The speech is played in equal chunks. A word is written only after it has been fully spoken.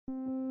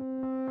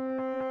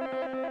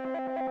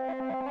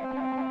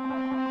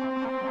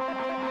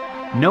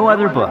No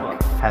other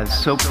book has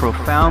so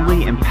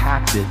profoundly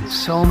impacted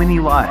so many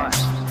lives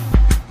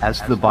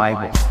as the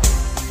Bible.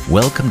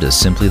 Welcome to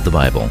Simply the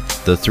Bible,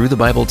 the Through the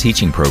Bible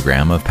teaching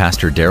program of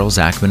Pastor Daryl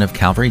Zachman of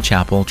Calvary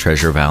Chapel,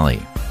 Treasure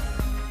Valley.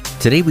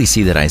 Today we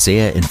see that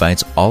Isaiah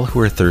invites all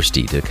who are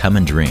thirsty to come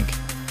and drink.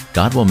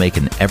 God will make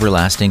an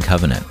everlasting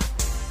covenant.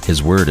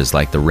 His word is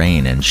like the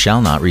rain and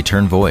shall not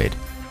return void.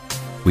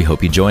 We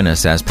hope you join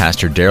us as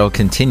Pastor Daryl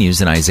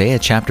continues in Isaiah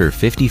chapter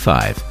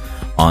 55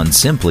 on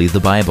Simply the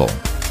Bible.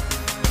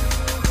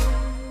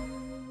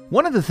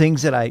 One of the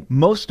things that I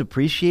most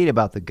appreciate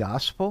about the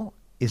gospel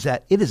is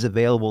that it is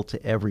available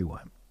to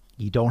everyone.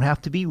 You don't have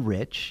to be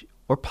rich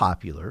or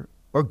popular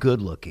or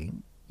good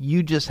looking.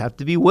 You just have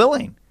to be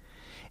willing.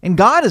 And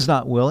God is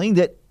not willing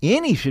that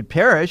any should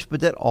perish, but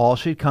that all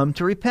should come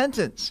to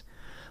repentance.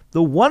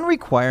 The one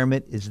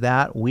requirement is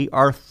that we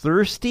are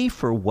thirsty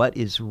for what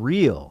is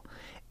real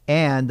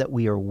and that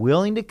we are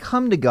willing to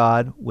come to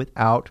God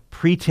without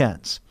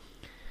pretense.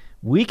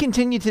 We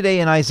continue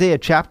today in Isaiah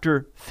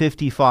chapter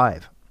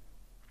 55.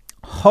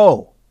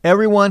 Ho,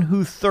 everyone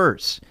who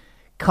thirsts,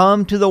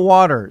 come to the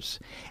waters,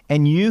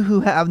 and you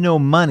who have no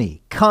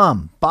money,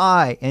 come,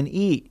 buy and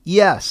eat.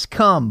 Yes,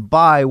 come,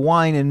 buy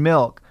wine and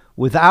milk,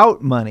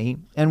 without money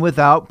and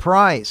without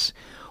price.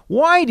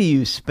 Why do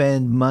you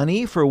spend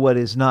money for what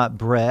is not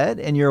bread,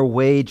 and your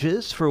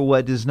wages for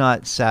what does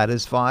not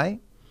satisfy?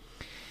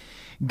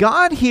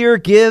 God here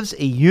gives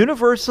a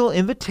universal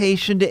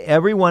invitation to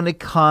everyone to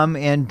come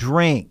and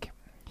drink.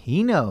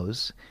 He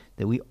knows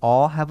that we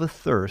all have a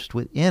thirst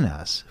within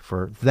us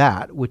for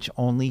that which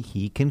only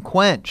He can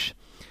quench.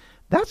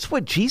 That's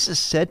what Jesus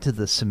said to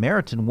the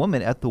Samaritan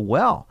woman at the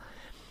well.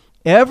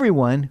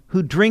 Everyone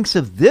who drinks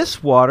of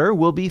this water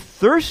will be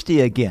thirsty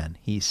again,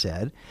 He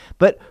said,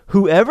 but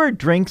whoever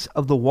drinks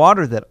of the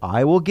water that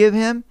I will give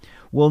him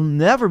will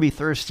never be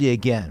thirsty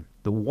again.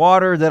 The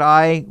water that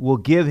I will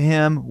give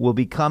him will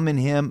become in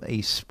him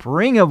a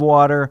spring of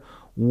water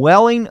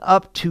welling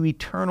up to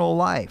eternal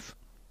life.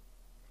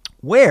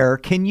 Where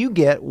can you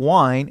get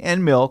wine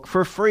and milk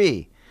for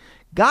free?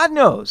 God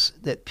knows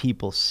that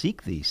people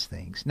seek these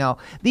things. Now,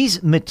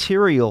 these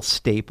material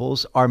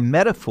staples are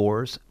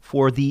metaphors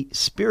for the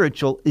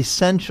spiritual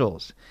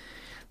essentials.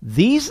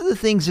 These are the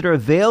things that are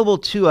available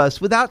to us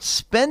without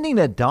spending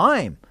a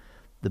dime.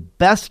 The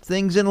best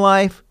things in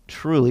life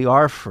truly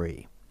are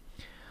free.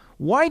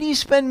 Why do you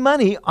spend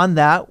money on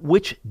that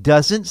which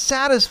doesn't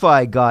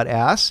satisfy, God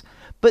asks?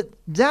 But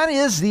that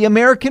is the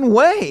American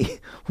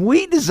way.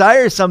 We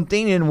desire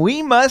something and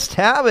we must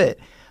have it,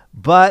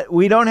 but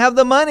we don't have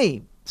the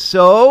money.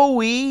 So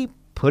we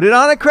put it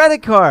on a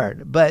credit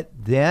card. But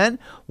then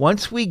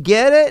once we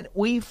get it,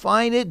 we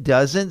find it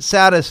doesn't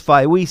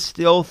satisfy. We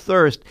still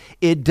thirst.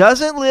 It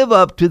doesn't live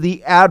up to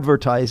the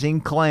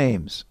advertising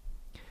claims.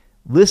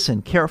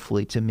 Listen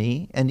carefully to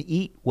me and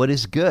eat what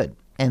is good,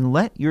 and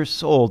let your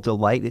soul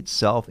delight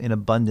itself in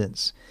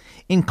abundance.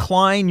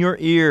 Incline your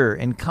ear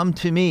and come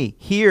to me.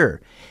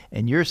 Hear,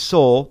 and your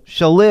soul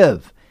shall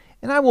live.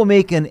 And I will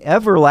make an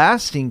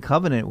everlasting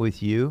covenant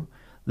with you,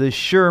 the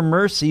sure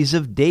mercies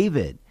of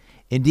David.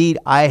 Indeed,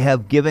 I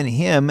have given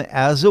him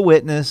as a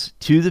witness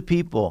to the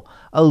people,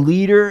 a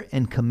leader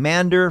and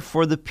commander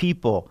for the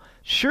people.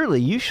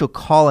 Surely you shall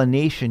call a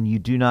nation you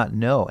do not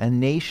know, and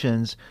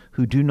nations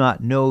who do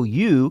not know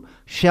you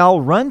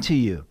shall run to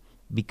you,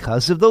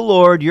 because of the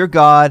Lord your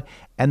God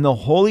and the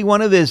Holy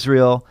One of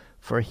Israel,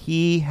 for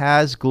He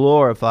has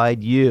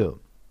glorified you.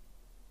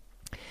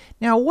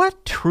 Now,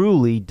 what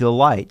truly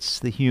delights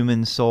the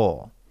human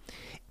soul?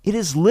 It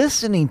is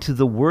listening to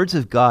the words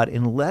of God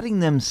and letting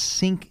them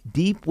sink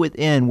deep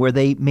within where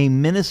they may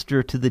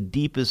minister to the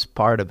deepest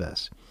part of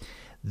us.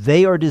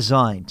 They are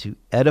designed to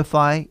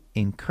edify,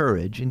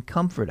 encourage, and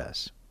comfort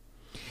us.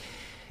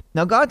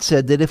 Now, God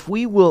said that if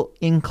we will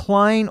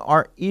incline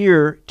our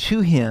ear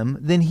to Him,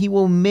 then He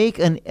will make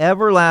an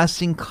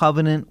everlasting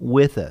covenant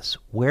with us.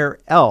 Where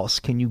else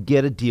can you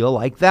get a deal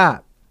like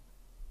that?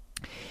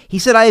 He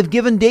said, I have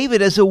given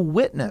David as a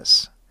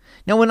witness.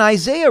 Now, when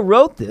Isaiah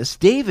wrote this,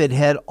 David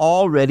had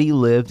already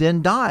lived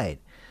and died.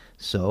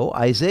 So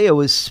Isaiah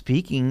was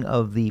speaking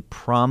of the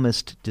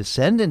promised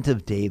descendant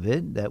of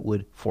David that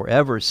would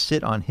forever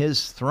sit on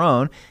his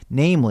throne,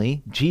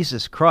 namely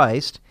Jesus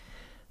Christ.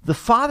 The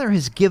Father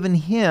has given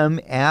him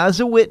as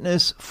a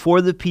witness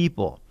for the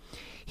people.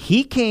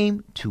 He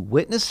came to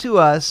witness to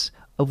us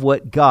of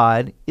what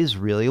God is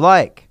really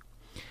like.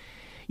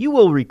 You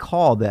will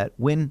recall that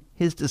when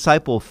his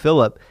disciple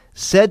Philip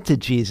said to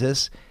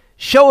Jesus,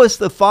 "Show us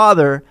the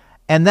Father,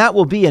 and that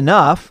will be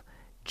enough,"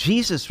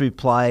 Jesus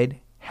replied,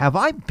 "Have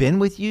I been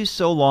with you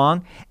so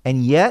long,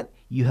 and yet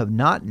you have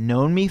not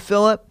known me,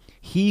 Philip?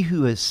 He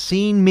who has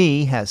seen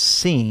me has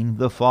seen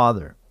the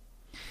Father."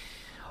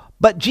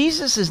 But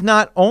Jesus is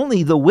not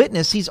only the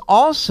witness, He's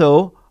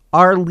also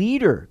our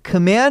leader,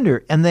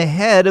 commander, and the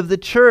head of the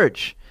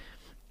church.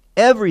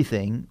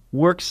 Everything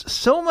works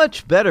so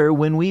much better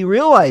when we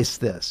realize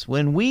this,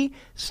 when we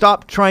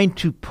stop trying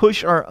to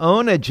push our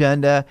own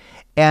agenda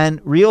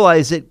and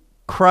realize that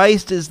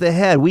Christ is the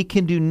head. We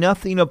can do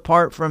nothing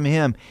apart from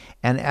him.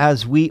 And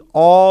as we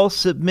all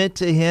submit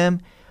to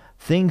him,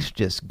 things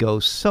just go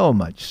so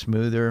much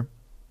smoother.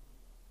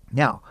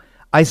 Now,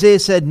 Isaiah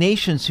said,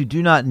 nations who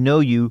do not know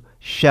you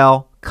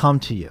shall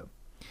come to you.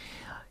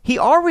 He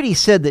already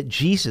said that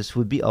Jesus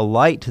would be a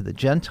light to the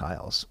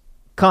Gentiles.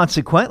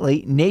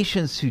 Consequently,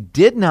 nations who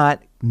did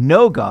not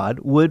know God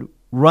would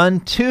run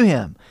to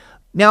him.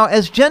 Now,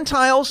 as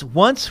Gentiles,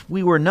 once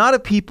we were not a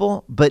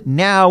people, but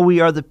now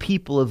we are the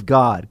people of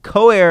God,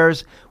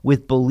 co-heirs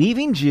with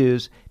believing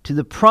Jews to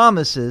the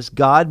promises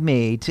God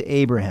made to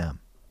Abraham.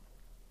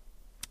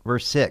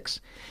 Verse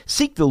 6,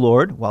 seek the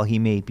Lord while he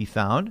may be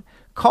found.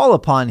 Call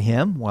upon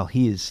him while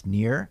he is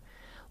near.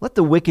 Let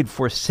the wicked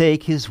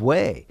forsake his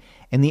way,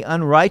 and the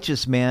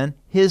unrighteous man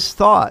his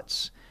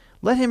thoughts.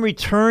 Let him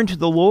return to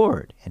the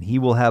Lord, and he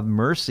will have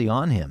mercy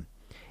on him,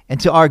 and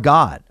to our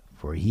God,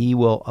 for he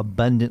will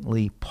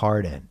abundantly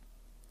pardon.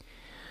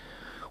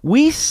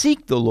 We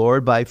seek the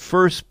Lord by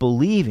first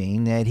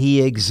believing that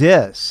he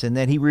exists and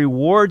that he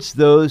rewards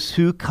those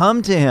who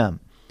come to him.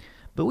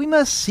 But we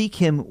must seek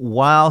him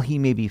while he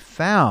may be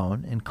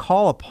found and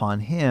call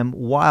upon him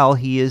while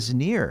he is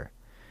near.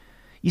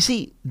 You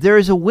see, there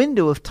is a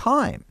window of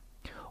time.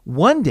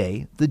 One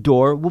day the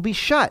door will be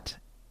shut,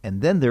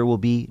 and then there will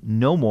be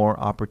no more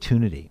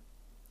opportunity.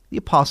 The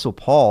Apostle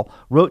Paul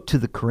wrote to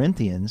the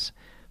Corinthians,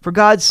 for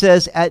God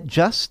says, at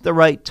just the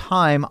right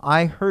time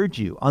I heard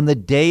you. On the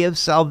day of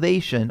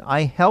salvation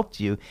I helped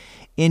you.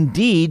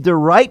 Indeed, the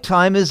right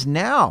time is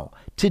now.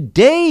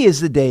 Today is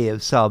the day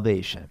of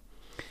salvation.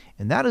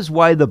 And that is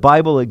why the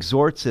Bible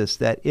exhorts us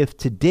that if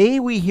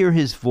today we hear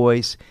his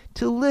voice,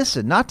 to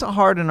listen, not to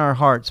harden our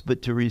hearts,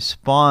 but to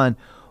respond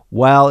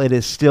while it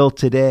is still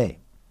today.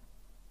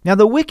 Now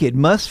the wicked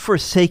must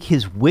forsake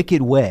his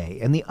wicked way,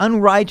 and the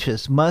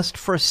unrighteous must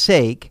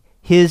forsake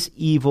his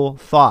evil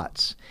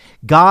thoughts.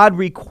 God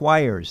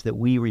requires that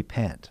we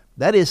repent.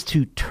 That is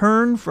to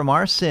turn from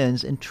our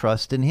sins and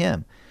trust in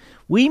him.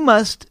 We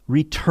must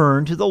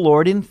return to the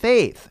Lord in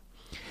faith.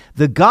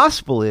 The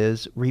gospel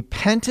is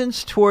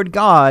repentance toward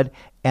God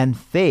and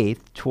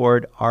faith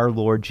toward our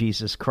Lord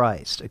Jesus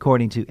Christ,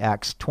 according to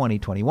Acts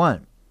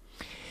 20:21.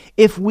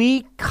 If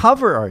we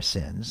cover our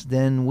sins,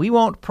 then we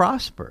won't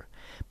prosper.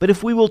 But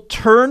if we will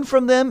turn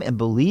from them and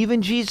believe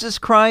in Jesus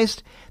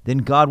Christ, then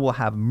God will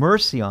have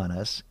mercy on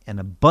us and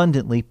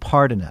abundantly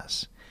pardon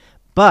us.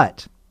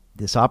 But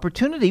this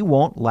opportunity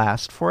won't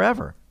last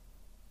forever.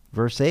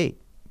 Verse 8,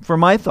 for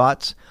my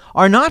thoughts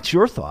are not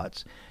your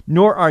thoughts,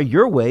 nor are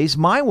your ways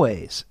my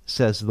ways,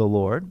 says the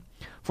Lord.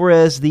 For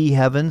as the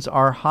heavens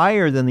are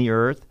higher than the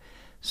earth,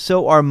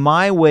 so are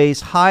my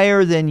ways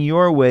higher than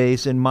your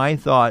ways, and my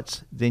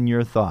thoughts than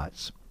your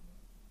thoughts.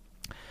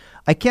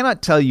 I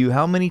cannot tell you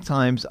how many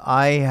times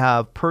I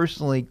have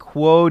personally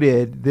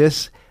quoted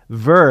this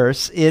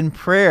verse in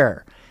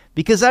prayer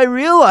because I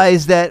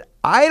realize that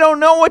I don't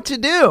know what to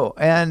do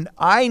and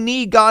I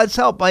need God's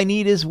help. I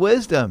need his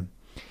wisdom.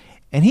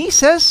 And he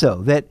says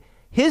so, that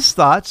his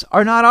thoughts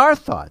are not our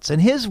thoughts and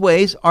his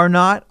ways are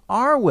not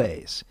our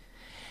ways.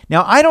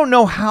 Now, I don't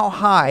know how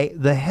high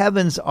the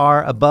heavens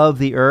are above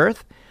the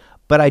earth,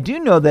 but I do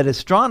know that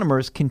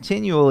astronomers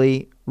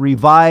continually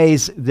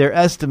revise their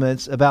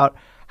estimates about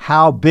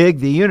how big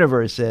the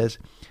universe is.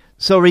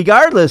 So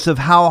regardless of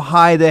how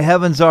high the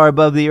heavens are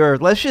above the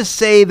earth, let's just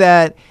say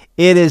that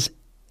it is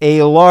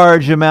a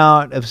large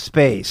amount of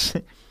space.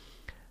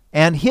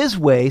 And his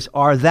ways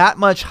are that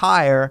much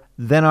higher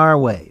than our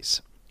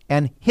ways.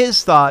 And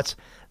his thoughts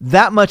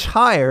that much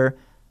higher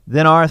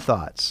than our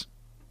thoughts.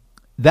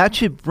 That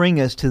should bring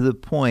us to the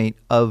point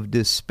of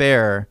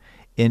despair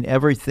in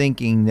ever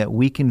thinking that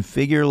we can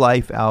figure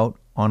life out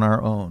on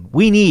our own.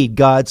 We need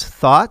God's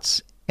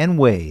thoughts and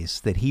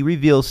ways that he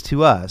reveals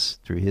to us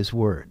through his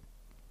word.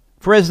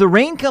 For as the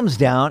rain comes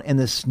down and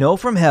the snow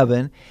from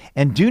heaven,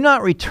 and do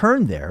not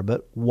return there,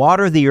 but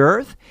water the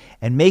earth,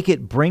 and make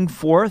it bring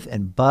forth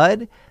and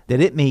bud, that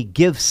it may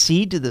give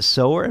seed to the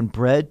sower and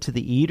bread to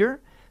the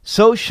eater,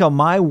 so shall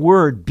my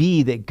word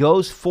be that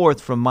goes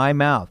forth from my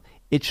mouth.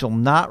 It shall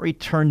not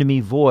return to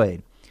me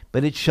void,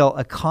 but it shall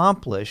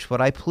accomplish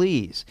what I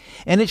please,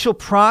 and it shall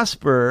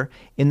prosper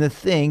in the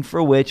thing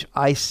for which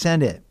I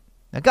sent it.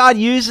 Now, God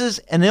uses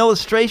an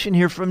illustration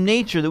here from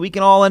nature that we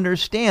can all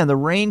understand. The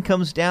rain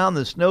comes down,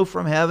 the snow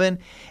from heaven,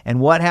 and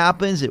what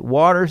happens? It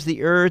waters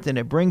the earth and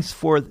it brings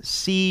forth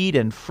seed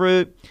and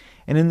fruit.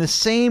 And in the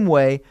same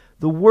way,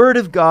 the Word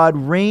of God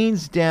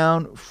rains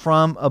down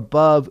from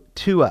above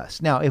to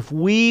us. Now, if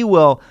we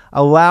will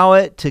allow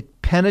it to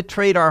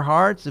penetrate our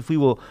hearts, if we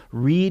will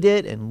read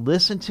it and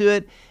listen to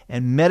it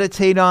and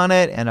meditate on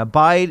it and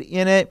abide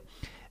in it,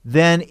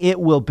 then it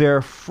will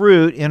bear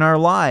fruit in our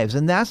lives.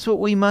 And that's what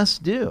we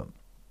must do.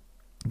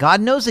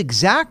 God knows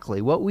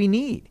exactly what we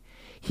need.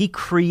 He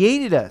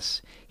created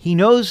us. He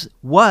knows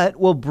what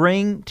will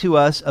bring to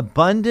us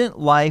abundant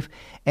life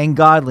and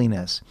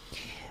godliness.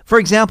 For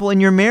example,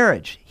 in your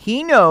marriage,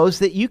 he knows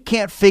that you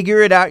can't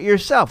figure it out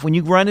yourself. When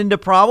you run into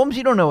problems,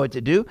 you don't know what to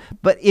do.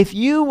 But if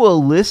you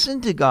will listen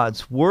to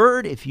God's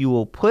word, if you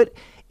will put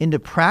into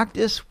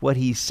practice what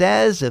he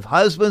says, if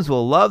husbands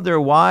will love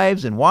their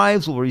wives and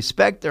wives will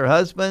respect their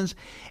husbands,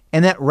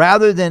 and that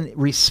rather than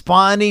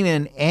responding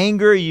in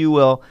anger, you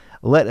will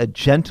let a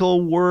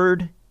gentle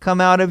word come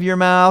out of your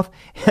mouth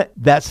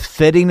that's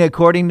fitting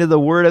according to the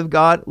word of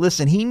God.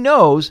 Listen, he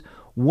knows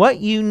what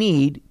you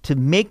need to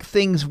make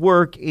things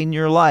work in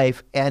your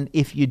life. And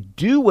if you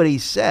do what he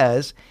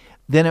says,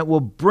 then it will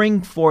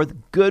bring forth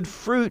good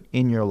fruit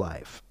in your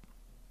life.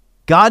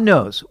 God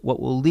knows what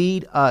will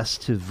lead us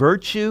to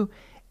virtue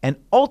and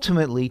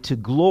ultimately to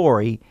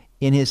glory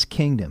in his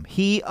kingdom.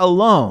 He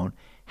alone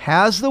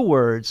has the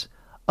words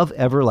of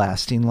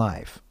everlasting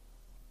life.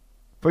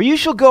 For you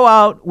shall go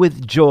out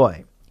with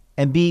joy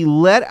and be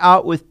led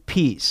out with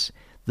peace.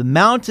 The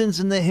mountains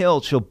and the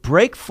hills shall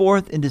break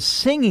forth into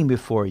singing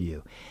before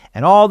you,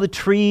 and all the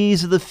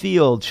trees of the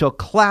field shall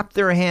clap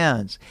their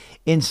hands.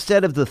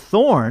 Instead of the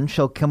thorn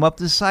shall come up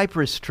the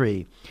cypress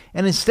tree,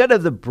 and instead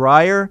of the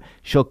briar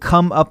shall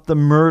come up the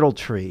myrtle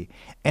tree.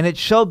 And it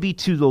shall be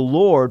to the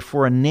Lord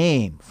for a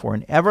name, for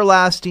an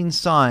everlasting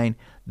sign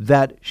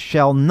that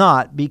shall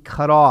not be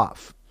cut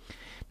off.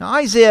 Now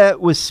Isaiah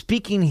was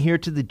speaking here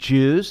to the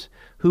Jews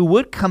who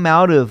would come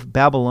out of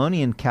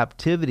Babylonian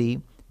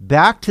captivity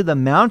back to the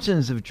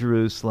mountains of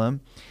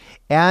Jerusalem,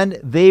 and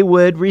they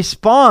would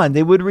respond.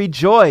 They would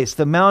rejoice.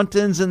 The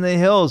mountains and the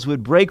hills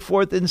would break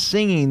forth in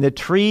singing. The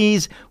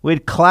trees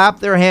would clap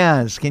their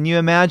hands. Can you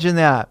imagine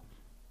that?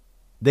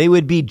 They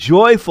would be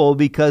joyful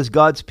because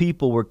God's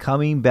people were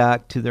coming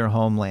back to their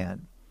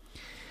homeland.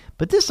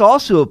 But this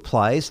also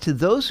applies to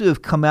those who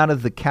have come out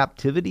of the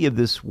captivity of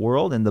this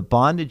world and the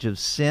bondage of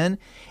sin,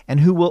 and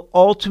who will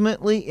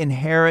ultimately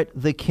inherit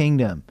the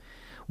kingdom.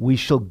 We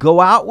shall go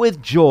out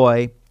with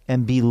joy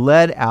and be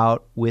led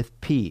out with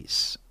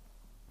peace.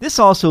 This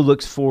also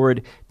looks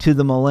forward to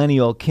the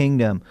millennial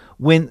kingdom,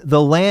 when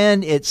the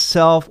land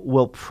itself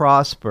will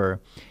prosper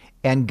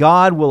and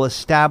God will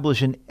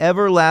establish an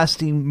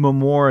everlasting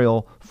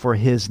memorial for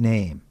his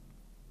name.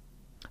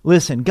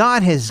 Listen,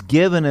 God has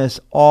given us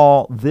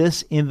all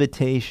this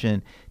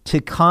invitation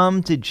to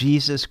come to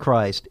Jesus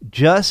Christ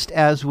just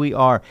as we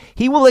are.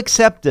 He will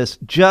accept us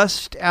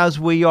just as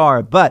we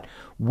are, but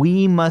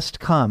we must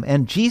come.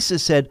 And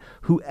Jesus said,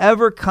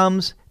 "Whoever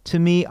comes to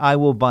me, I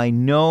will by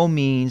no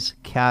means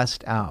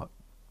cast out."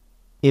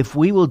 If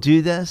we will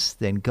do this,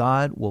 then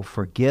God will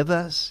forgive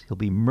us. He'll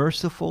be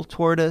merciful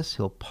toward us.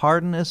 He'll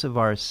pardon us of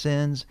our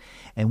sins,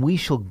 and we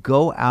shall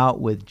go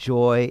out with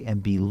joy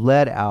and be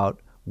led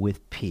out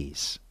with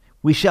peace.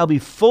 We shall be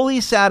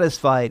fully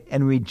satisfied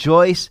and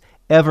rejoice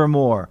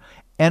evermore.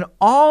 And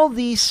all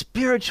these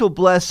spiritual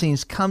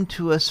blessings come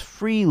to us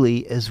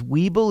freely as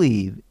we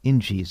believe in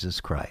Jesus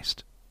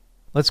Christ.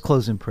 Let's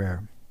close in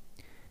prayer.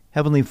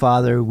 Heavenly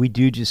Father, we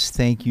do just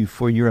thank you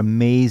for your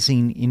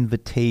amazing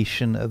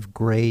invitation of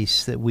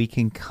grace that we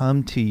can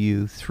come to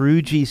you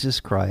through Jesus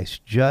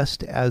Christ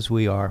just as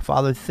we are.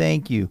 Father,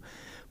 thank you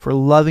for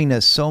loving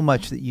us so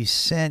much that you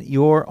sent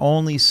your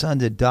only Son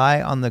to die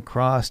on the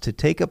cross to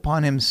take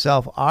upon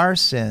himself our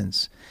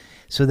sins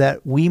so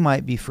that we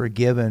might be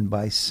forgiven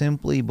by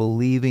simply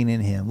believing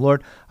in him.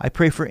 Lord, I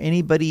pray for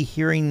anybody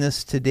hearing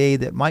this today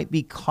that might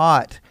be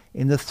caught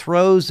in the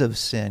throes of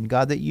sin.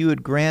 God, that you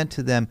would grant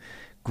to them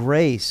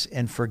grace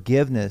and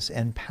forgiveness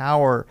and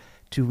power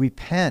to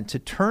repent, to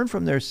turn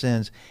from their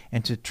sins,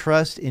 and to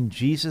trust in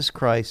Jesus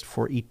Christ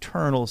for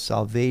eternal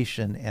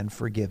salvation and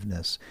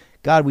forgiveness.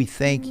 God, we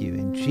thank you.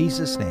 In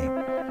Jesus' name,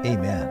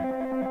 amen.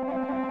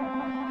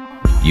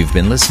 You've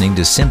been listening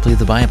to Simply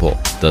the Bible,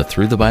 the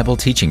Through the Bible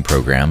teaching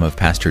program of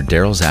Pastor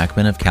Daryl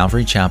Zachman of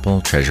Calvary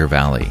Chapel, Treasure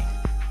Valley.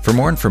 For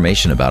more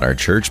information about our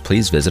church,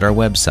 please visit our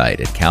website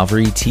at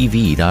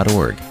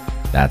calvarytv.org.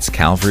 That's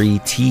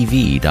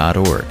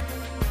calvarytv.org.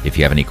 If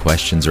you have any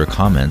questions or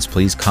comments,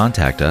 please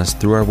contact us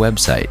through our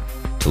website.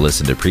 To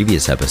listen to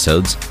previous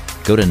episodes,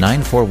 go to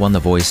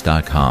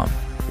 941thevoice.com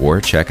or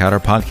check out our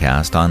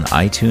podcast on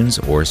iTunes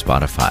or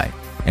Spotify.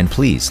 And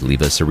please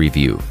leave us a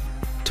review.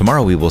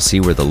 Tomorrow we will see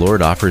where the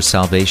Lord offers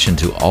salvation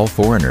to all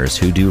foreigners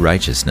who do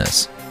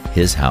righteousness.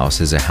 His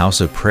house is a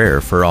house of prayer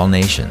for all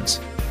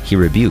nations. He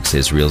rebukes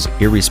Israel's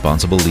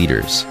irresponsible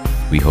leaders.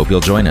 We hope you'll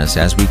join us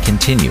as we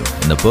continue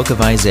in the book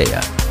of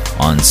Isaiah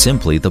on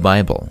Simply the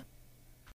Bible.